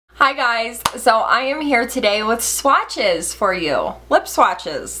Hi guys, so I am here today with swatches for you, lip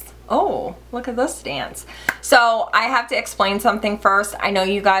swatches. Oh, look at this dance. So I have to explain something first. I know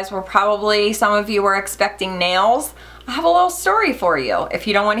you guys were probably, some of you were expecting nails. I have a little story for you. If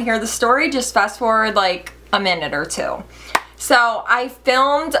you don't want to hear the story, just fast forward like a minute or two. So I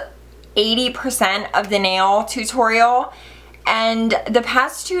filmed 80% of the nail tutorial, and the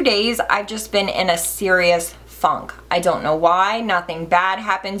past 2 days I've just been in a serious funk. I don't know why. Nothing bad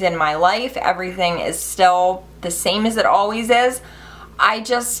happened in my life. Everything is still the same as it always is. I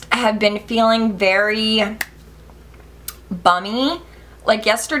just have been feeling very bummy. Like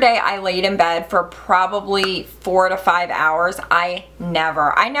yesterday I laid in bed for probably 4 to 5 hours. I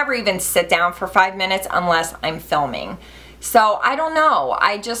never even sit down for 5 minutes unless I'm filming. So I don't know,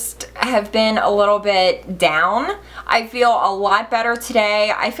 I just have been a little bit down. I feel a lot better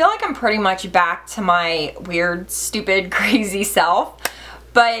today. I feel like I'm pretty much back to my weird, stupid, crazy self.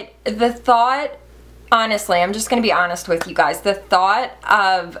 But the thought, honestly, I'm just gonna be honest with you guys, the thought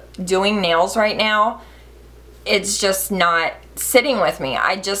of doing nails right now, it's just not sitting with me.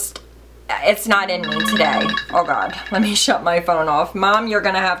 It's not in me today. Oh God, let me shut my phone off. Mom, you're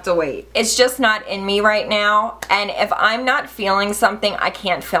gonna have to wait. It's just not in me right now, and if I'm not feeling something, I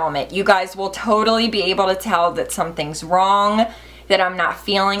can't film it. You guys will totally be able to tell that something's wrong, that I'm not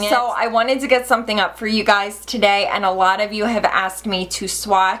feeling it. So I wanted to get something up for you guys today, and a lot of you have asked me to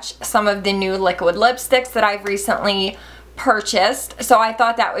swatch some of the new liquid lipsticks that I've recently purchased. So I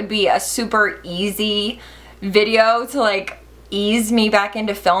thought that would be a super easy video to like ease me back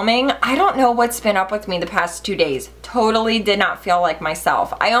into filming. I don't know what's been up with me the past 2 days. Totally did not feel like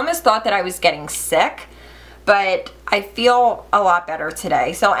myself. I almost thought that I was getting sick, but I feel a lot better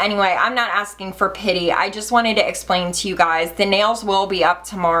today. So anyway, I'm not asking for pity. I just wanted to explain to you guys, the nails will be up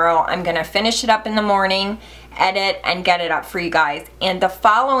tomorrow. I'm gonna finish it up in the morning, edit, and get it up for you guys. And the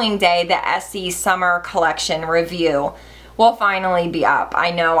following day, the SE Summer Collection review will finally be up. I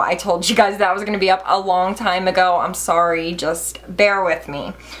know I told you guys that was going to be up a long time ago. I'm sorry, just bear with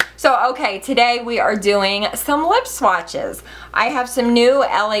me. So okay, today we are doing some lip swatches. I have some new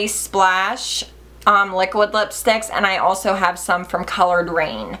LA Splash liquid lipsticks, and I also have some from Colored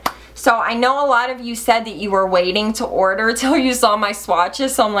Raine. So I know a lot of you said that you were waiting to order till you saw my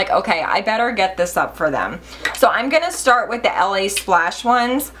swatches, so I'm like, okay, I better get this up for them. So I'm going to start with the LA Splash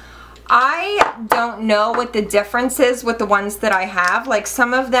ones. I don't know what the difference is with the ones that I have. Like,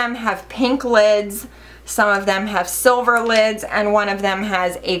 some of them have pink lids, some of them have silver lids, and one of them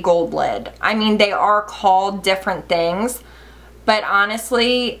has a gold lid. I mean, they are called different things, but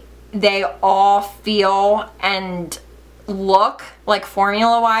honestly, they all feel and look like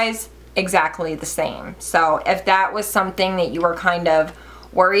formula-wise exactly the same. So if that was something that you were kind of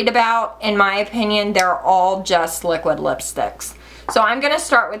worried about, in my opinion, they're all just liquid lipsticks. So I'm going to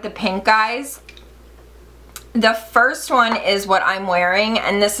start with the pink, guys. The first one is what I'm wearing,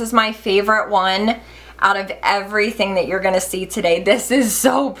 and this is my favorite one out of everything that you're going to see today. This is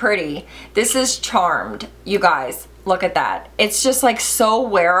so pretty. This is Charmed, you guys. Look at that. It's just like so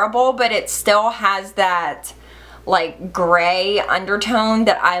wearable, but it still has that like gray undertone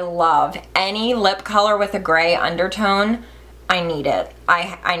that I love. Any lip color with a gray undertone, I need it.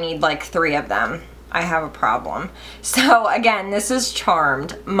 I need like 3 of them. I have a problem. So again, this is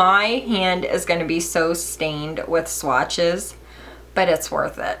Charmed. My hand is going to be so stained with swatches, but it's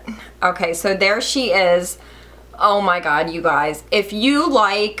worth it. Okay, so there she is. Oh my God, you guys. If you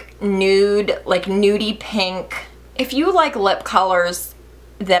like nude, like nudie pink, if you like lip colors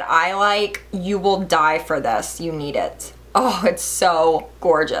that I like, you will die for this. You need it. Oh, it's so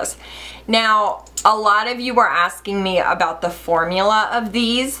gorgeous. Now, a lot of you were asking me about the formula of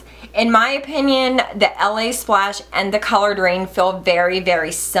these. In my opinion, the LA Splash and the Colored Raine feel very,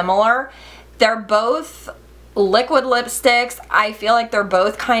 very similar. They're both liquid lipsticks. I feel like they're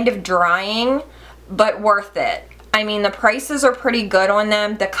both kind of drying, but worth it. I mean, the prices are pretty good on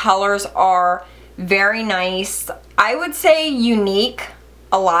them. The colors are very nice. I would say unique,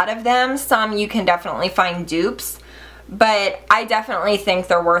 a lot of them. Some you can definitely find dupes, but I definitely think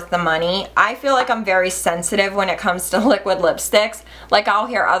they're worth the money. I feel like I'm very sensitive when it comes to liquid lipsticks. Like, I'll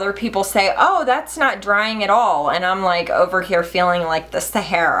hear other people say, oh, that's not drying at all, and I'm like over here feeling like the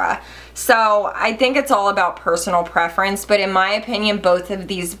Sahara. So I think it's all about personal preference, but in my opinion, both of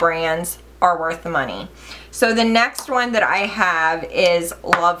these brands are worth the money. So the next one that I have is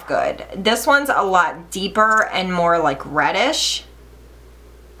Love Good. This one's a lot deeper and more like reddish.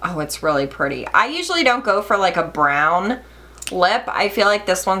 Oh, it's really pretty. I usually don't go for like a brown lip. I feel like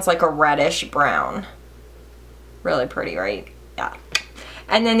this one's like a reddish brown. Really pretty, right? Yeah.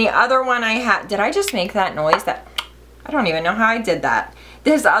 And then the other one I had, did I just make that noise? I don't even know how I did that.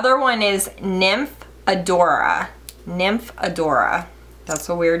 This other one is Nymph Adora. Nymph Adora. That's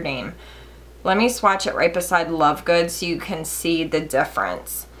a weird name. Let me swatch it right beside Love Good so you can see the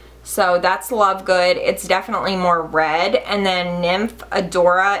difference. So that's Love Good. It's definitely more red. And then Nymph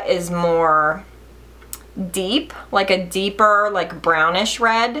Adora is more deep, like a deeper, like brownish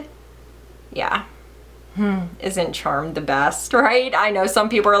red. Yeah. Isn't Charmed the best, right? I know some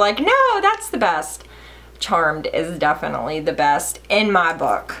people are like, no, that's the best. Charmed is definitely the best in my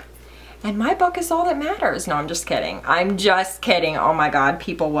book. And my book is all that matters. No, I'm just kidding. I'm just kidding. Oh my God,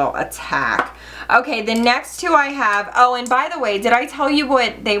 people will attack. Okay, the next two I have, oh, and by the way, did I tell you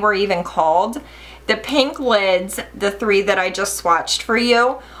what they were even called? The pink lids, the three that I just swatched for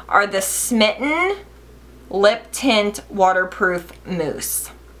you, are the Smitten Lip Tint Waterproof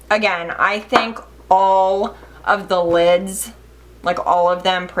Mousse. Again, I think all of the lids, like all of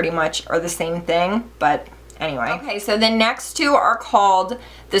them pretty much are the same thing, but anyway. Okay, so the next two are called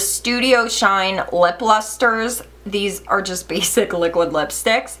the Studio Shine Lip Lusters. These are just basic liquid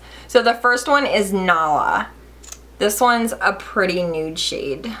lipsticks. So the first one is Nala. This one's a pretty nude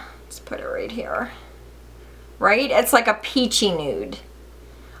shade. Let's put it right here. Right? It's like a peachy nude.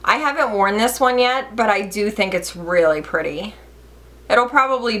 I haven't worn this one yet, but I do think it's really pretty. It'll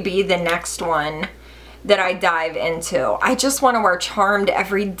probably be the next one that I dive into. I just want to wear Charmed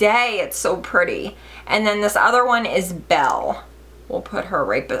every day. It's so pretty. And then this other one is Belle. We'll put her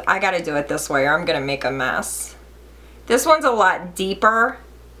right, but I gotta do it this way or I'm gonna make a mess. This one's a lot deeper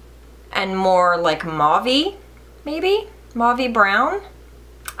and more like mauve-y, maybe? Mauve-y brown?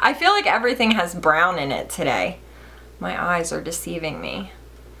 I feel like everything has brown in it today. My eyes are deceiving me.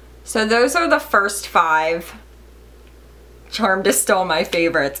 So those are the first 5. Charmed is still my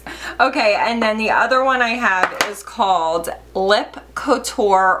favorite. Okay, and then the other one I have is called Lip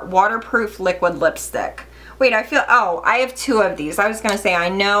Couture Waterproof Liquid Lipstick. Wait, I have 2 of these. I was gonna say, I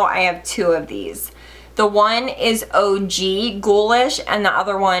know I have 2 of these. The one is OG Ghoulish and the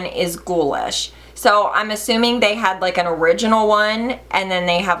other one is Ghoulish. So I'm assuming they had like an original one and then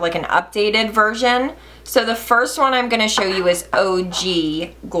they have like an updated version. So the first one I'm gonna show you is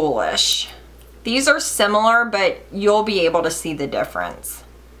OG Ghoulish. These are similar, but you'll be able to see the difference.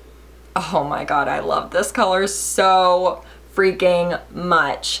 Oh my God, I love this color so freaking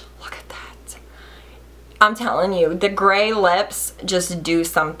much. Look at that. I'm telling you, the gray lips just do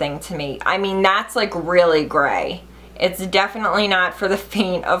something to me. I mean, that's like really gray. It's definitely not for the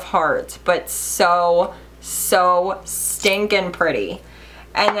faint of heart, but so stinking pretty.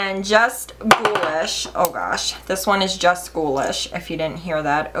 And then just Ghoulish. Oh gosh, this one is just Ghoulish, if you didn't hear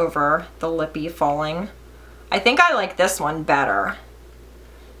that over the lippy falling. I think I like this one better.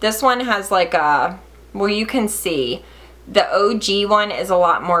 This one has like a, well, you can see the OG one is a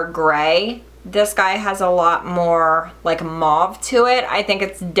lot more gray. This guy has a lot more like mauve to it. I think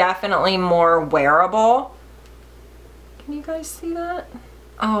it's definitely more wearable. Can you guys see that?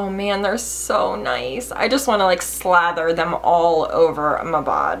 Oh man, they're so nice. I just want to like slather them all over my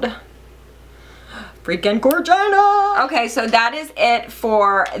bod. Freaking Gorgina! Okay, so that is it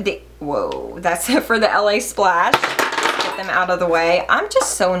for the, whoa, that's it for the LA Splash. Get them out of the way. I'm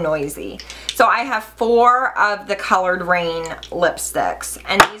just so noisy. So I have 4 of the Colored Raine lipsticks,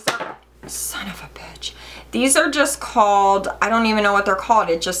 and these are, son of a bitch. These are just called, I don't even know what they're called.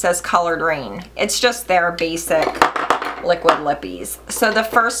 It just says Colored Raine. It's just their basic liquid lippies. So the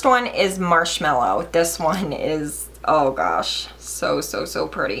first one is Marshmallow. This one is, oh gosh, so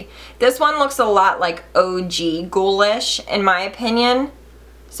pretty. This one looks a lot like OG Ghoulish in my opinion.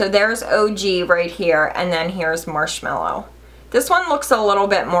 So there's OG right here, and then here's Marshmallow. This one looks a little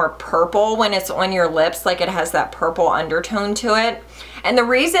bit more purple when it's on your lips, like it has that purple undertone to it. And the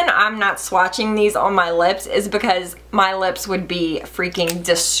reason I'm not swatching these on my lips is because my lips would be freaking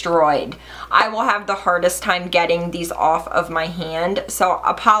destroyed. I will have the hardest time getting these off of my hand, so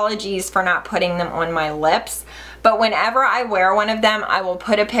apologies for not putting them on my lips. But whenever I wear one of them, I will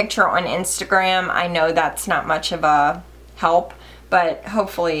put a picture on Instagram. I know that's not much of a help, but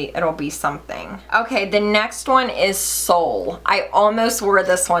hopefully it'll be something. Okay, the next one is Soul. I almost wore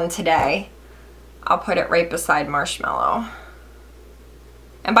this one today. I'll put it right beside Marshmallow.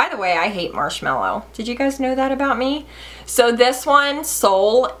 And by the way, I hate Marshmallow. Did you guys know that about me? So this one,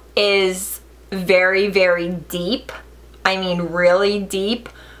 Soul, is very deep. I mean, really deep.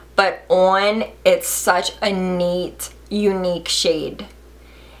 But on, it's such a neat, unique shade.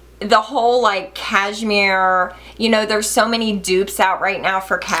 The whole like cashmere, you know, there's so many dupes out right now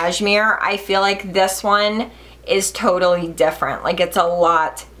for cashmere. I feel like this one is totally different. Like it's a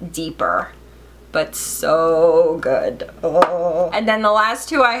lot deeper. but so good. Oh. And then the last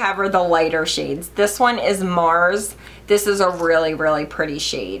two I have are the lighter shades. This one is Mars. This is a really, really pretty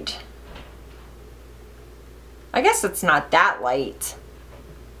shade. I guess it's not that light.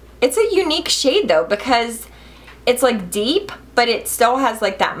 It's a unique shade though, because it's like deep, but it still has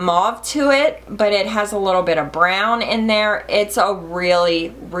like that mauve to it, but it has a little bit of brown in there. It's a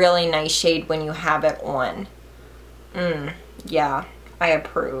really, really nice shade when you have it on. Yeah, I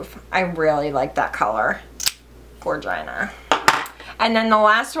approve. I really like that color. Gorgina. And then the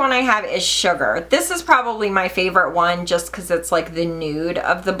last one I have is Sugar. This is probably my favorite one just because it's like the nude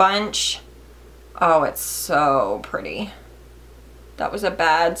of the bunch. Oh, it's so pretty. That was a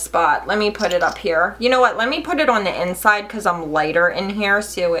bad spot. Let me put it up here. You know what? Let me put it on the inside because I'm lighter in here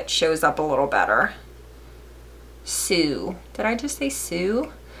so it shows up a little better. Sue. Did I just say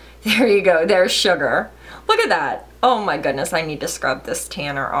Sue? There you go. There's Sugar. Look at that. Oh my goodness. I need to scrub this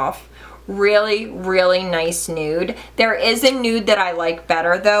tanner off. Really, really nice nude. There is a nude that I like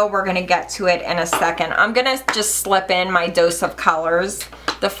better though. We're going to get to it in a second. I'm going to just slip in my dose of colors.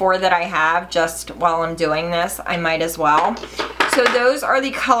 The 4 that I have just while I'm doing this. I might as well. So those are the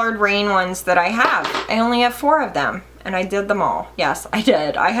colored Raine ones that I have. I only have 4 of them and I did them all. Yes, I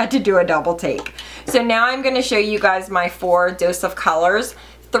did. I had to do a double take. So now I'm going to show you guys my 4 dose of colors.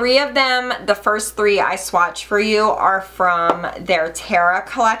 3 of them, the first 3 I swatched for you are from their Terra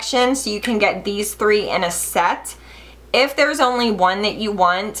collection. So you can get these 3 in a set. If there's only one that you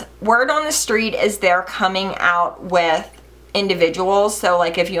want, word on the street is they're coming out with individuals. So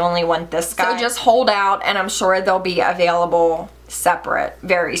like if you only want this guy, so just hold out and I'm sure they'll be available separate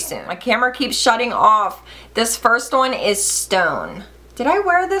very soon. My camera keeps shutting off. This first one is Stone. Did I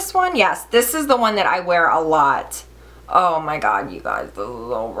wear this one? Yes, this is the one that I wear a lot. Oh my god, you guys, this is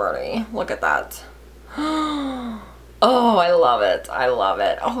so pretty. Look at that. Oh, I love it. I love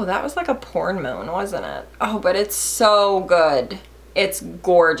it. Oh, that was like a porn moan, wasn't it? Oh, but it's so good. It's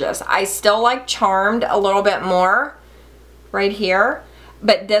gorgeous. I still like Charmed a little bit more right here,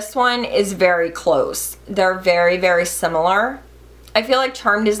 but this one is very close. They're very, very similar. I feel like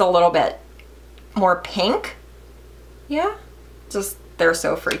Charmed is a little bit more pink. Yeah, just they're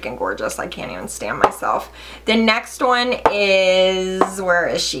so freaking gorgeous. I can't even stand myself. The next one is, where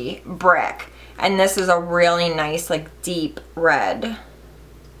is she? Brick. And this is a really nice, like deep red.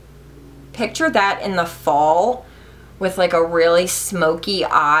 Picture that in the fall with like a really smoky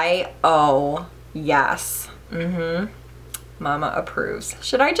eye. Oh, yes. Mama approves.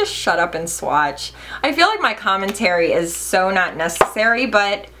 Should I just shut up and swatch? I feel like my commentary is so not necessary,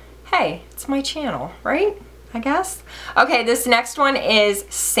 but hey, it's my channel, right? I guess. Okay, this next one is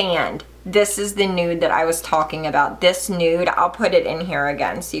Sand. This is the nude that I was talking about. This nude, I'll put it in here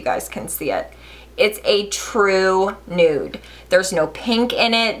again so you guys can see it. It's a true nude. There's no pink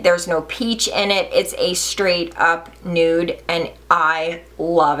in it. There's no peach in it. It's a straight up nude and I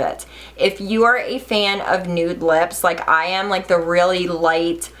love it. If you are a fan of nude lips like I am, like the really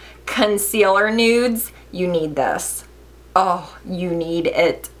light concealer nudes, you need this. Oh, you need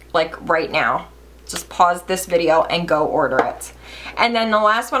it like right now. Just pause this video and go order it. And then the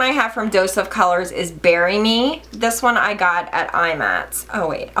last one I have from Dose of Colors is Bury Me. This one I got at IMATS. Oh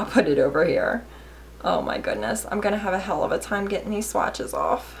wait, I'll put it over here. Oh my goodness, I'm gonna have a hell of a time getting these swatches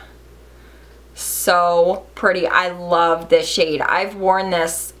off. So pretty. I love this shade. I've worn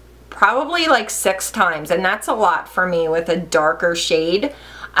this probably like 6 times and that's a lot for me with a darker shade.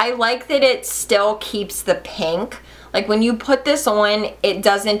 I like that it still keeps the pink. Like when you put this on, it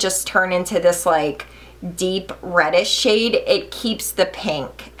doesn't just turn into this like deep reddish shade. It keeps the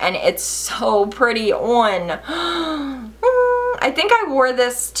pink and it's so pretty on. I think I wore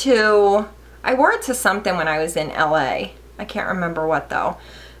this to, I wore it to something when I was in LA. I can't remember what though.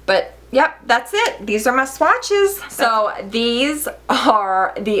 But yep, that's it. These are my swatches. So these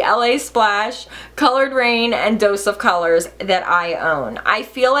are the LA Splash, Colored Raine, and Dose of Colors that I own. I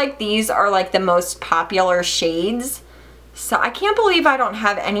feel like these are like the most popular shades. So I can't believe I don't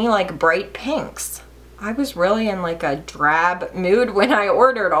have any like bright pinks. I was really in like a drab mood when I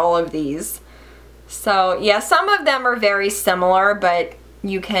ordered all of these. So yeah, some of them are very similar, but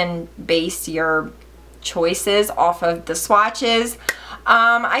you can base your choices off of the swatches.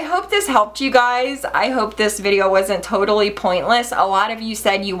 I hope this helped you guys. I hope this video wasn't totally pointless. A lot of you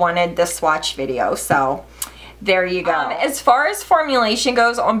said you wanted the swatch video, so there you go. As far as formulation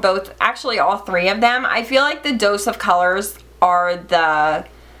goes on both, actually all 3 of them, I feel like the Dose of Colors are the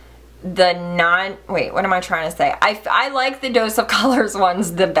wait, what am I trying to say? I like the Dose of Colors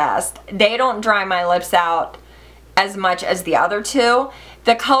ones the best. They don't dry my lips out as much as the other two.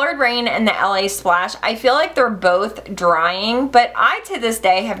 The Colored Raine and the LA Splash, I feel like they're both drying, but I to this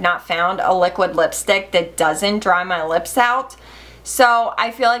day have not found a liquid lipstick that doesn't dry my lips out. So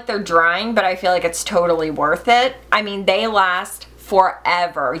I feel like they're drying, but I feel like it's totally worth it. I mean, they last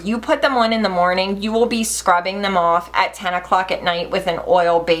forever. You put them on in the morning, you will be scrubbing them off at 10 o'clock at night with an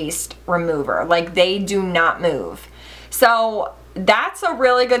oil-based remover. Like, they do not move. So that's a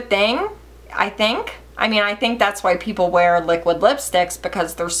really good thing, I think. I mean, I think that's why people wear liquid lipsticks,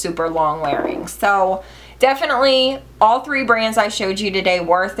 because they're super long wearing. So definitely all three brands I showed you today,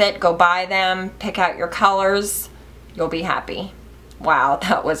 worth it. Go buy them, pick out your colors, you'll be happy. Wow,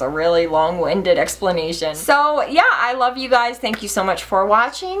 that was a really long-winded explanation. So yeah, I love you guys. Thank you so much for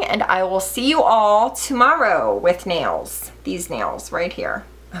watching, and I will see you all tomorrow with nails. These nails right here.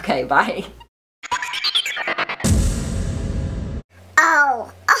 Okay, bye.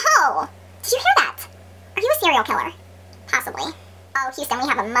 Oh, did you hear that? Are you a serial killer? Possibly. Oh, Houston, we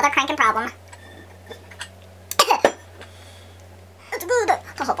have a mother cranking problem.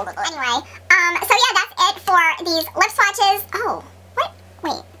 Anyway, so yeah, that's it for these lip swatches. Oh, what?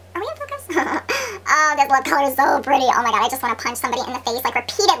 Wait, are we in focus? Oh, this lip color is so pretty. Oh my god, I just want to punch somebody in the face, like,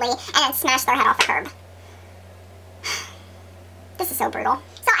 repeatedly and then smash their head off the curb. This is so brutal.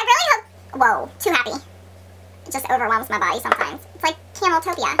 So I really hope... Whoa, too happy. It just overwhelms my body sometimes. It's like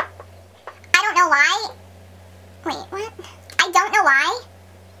Cameltopia. I don't know why. Wait, what? I don't know why.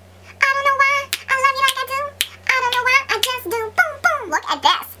 I don't know why I love you like I do. I don't know why I just do. Boom, boom. Look at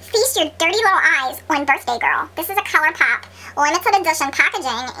this. Feast your dirty little eyes on Birthday Girl. This is a ColourPop limited edition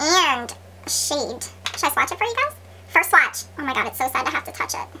packaging and shade. Should I swatch it for you guys? First swatch. Oh my god, it's so sad to have to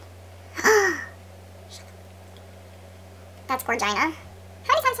touch it. That's Gorgina. How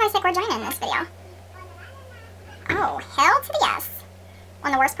many times have I said Gorgina in this video? Oh, hell to the yes.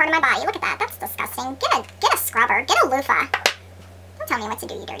 On the worst part of my body. Look at that. That's disgusting. Get a scrubber. Get a loofah. Don't tell me what to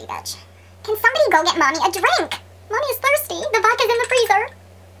do, you dirty bitch. Can somebody go get Mommy a drink? Mommy is thirsty. The vodka's in the freezer.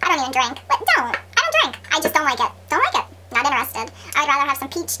 I don't even drink. But don't. I don't drink. I just don't like it. Don't like it. Not interested. I'd rather have some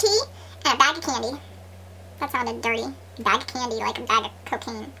peach tea and a bag of candy. That sounded dirty. Bag of candy, like a bag of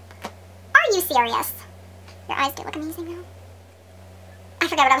cocaine. Are you serious? Your eyes do look amazing though. I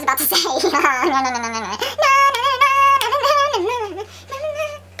forgot what I was about to say.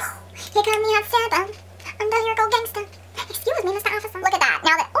 You got me upset. I'm the hero gangster. Excuse me, Mr. Officer. Look at that.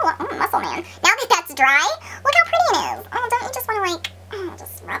 Now that... Oh, muscle man. Now that that's dry, look how pretty it is. Oh, don't you just want to, like... Oh,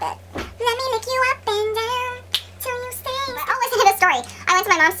 just rub it. Let me lick you up and down till you stay. Oh, listen to this story. I went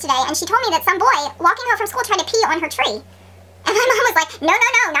to my mom's today, and she told me that some boy walking home from school tried to pee on her tree. And my mom was like, no, no,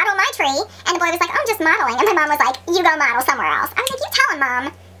 no, not on my tree. And the boy was like, I'm just modeling. And my mom was like, you go model somewhere else. I was like, you tell him, Mom.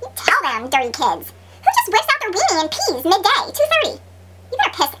 You tell them, dirty kids. Who just whips out their weenie and pees midday, 2:30? You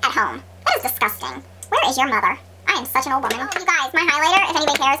better piss at home. That is disgusting. Where is your mother? I am such an old woman. Oh, you guys, my highlighter, if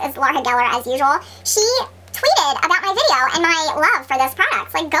anybody cares, is Laura Geller as usual. She tweeted about my video and my love for this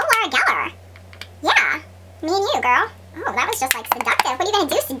product. Like, go Laura Geller. Yeah, me and you, girl. Oh, that was just like seductive. What are you going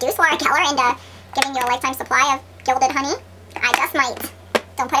to do? Seduce Laura Geller into giving you a lifetime supply of gilded honey? I just might.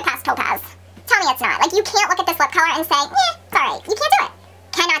 Don't put it past Topaz. Tell me it's not. Like, you can't look at this lip color and say, yeah, it's alright. You can't do it.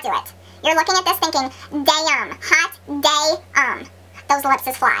 Cannot do it. You're looking at this thinking, damn, hot day, those lips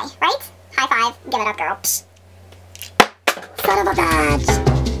is fly, right? High five. Give it up, girl. Psh. Son of a bitch.